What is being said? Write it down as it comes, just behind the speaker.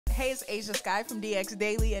Hey, it's Ashia Skye from DX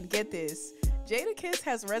Daily, and get this. Jadakiss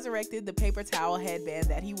has resurrected the paper towel headband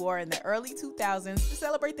that he wore in the early 2000s to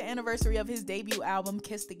celebrate the anniversary of his debut album,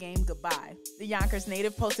 Kiss the Game Goodbye. The Yonkers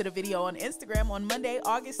native posted a video on Instagram on Monday,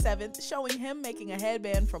 August 7th, showing him making a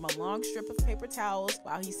headband from a long strip of paper towels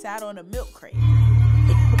while he sat on a milk crate.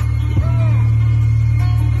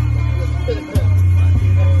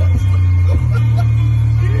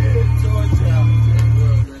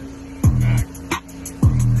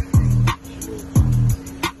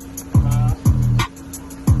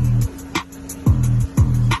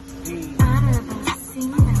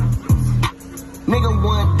 Nigga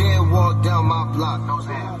one day walk down my block.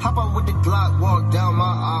 Hop out with the Glock, walk down my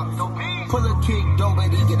ops. Pull a kick, don't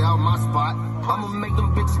let it get out my spot. I'ma make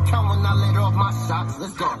them bitches count when I let off my shots.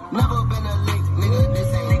 Let's go. Never been a lick, nigga,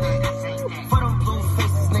 this ain't that. For them blue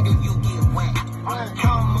faces, nigga, you get whacked.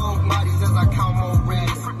 Count more bodies as I count more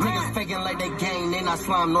reds. Niggas faking like they gang, they not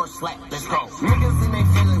slime nor slack. Let's go. Niggas in they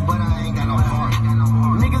feelings, but I ain't got no heart.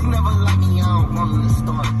 Niggas never like me, I don't want them to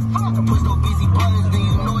start. Push those busy buttons, then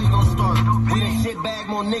you know he gon' start. We done shit bag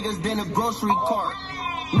more niggas than a grocery cart.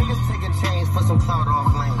 Niggas take a change for some clout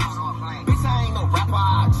off lanes. Bitch, I ain't no rapper,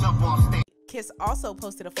 I jump off stage. Kiss also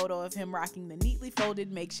posted a photo of him rocking the neatly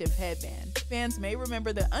folded makeshift headband. Fans may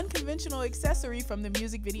remember the unconventional accessory from the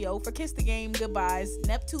music video for Kiss the Game Goodbye's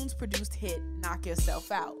Neptune's produced hit, Knock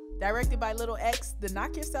Yourself Out. Directed by Lil X, the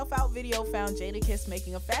Knock Yourself Out video found Jadakiss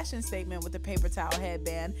making a fashion statement with the paper towel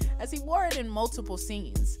headband as he wore it in multiple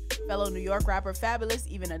scenes. Fellow New York rapper Fabulous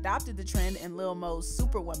even adopted the trend in Lil Mo's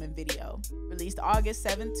Superwoman video. Released August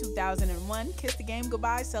 7, 2001, Kiss the Game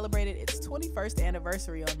Goodbye celebrated its 21st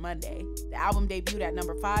anniversary on Monday. The album debuted at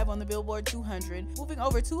number 5 on the Billboard 200, moving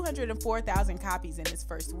over 204,000 copies in its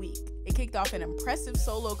first week. It kicked off an impressive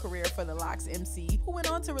solo career for the LOX MC, who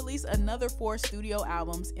went on to release another 4 studio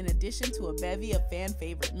albums in addition to a bevy of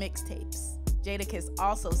fan-favorite mixtapes. Jadakiss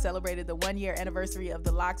also celebrated the 1-year anniversary of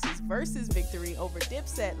the LOX's Versus victory over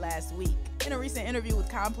Dipset last week. In a recent interview with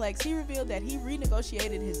Complex, he revealed that he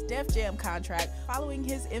renegotiated his Def Jam contract following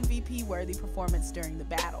his MVP-worthy performance during the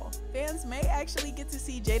battle. Fans may actually get to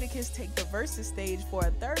see Jadakiss take the Versus stage for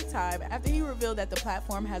a 3rd time after he revealed that the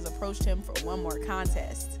platform has approached him for one more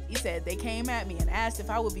contest. He said, "They came at me and asked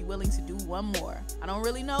if I would be willing to do one more. I don't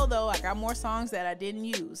really know though, I got more songs that I didn't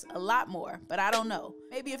use, a lot more, but I don't know.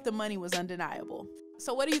 Maybe if the money was undeniable."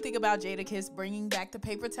 So what do you think about Jadakiss bringing back the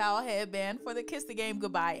paper towel headband for the Kiss the Game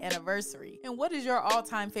Goodbye anniversary? And what is your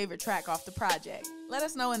all-time favorite track off the project? Let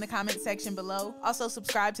us know in the comment section below. Also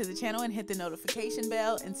subscribe to the channel and hit the notification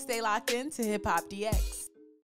bell, and stay locked in to HipHopDX.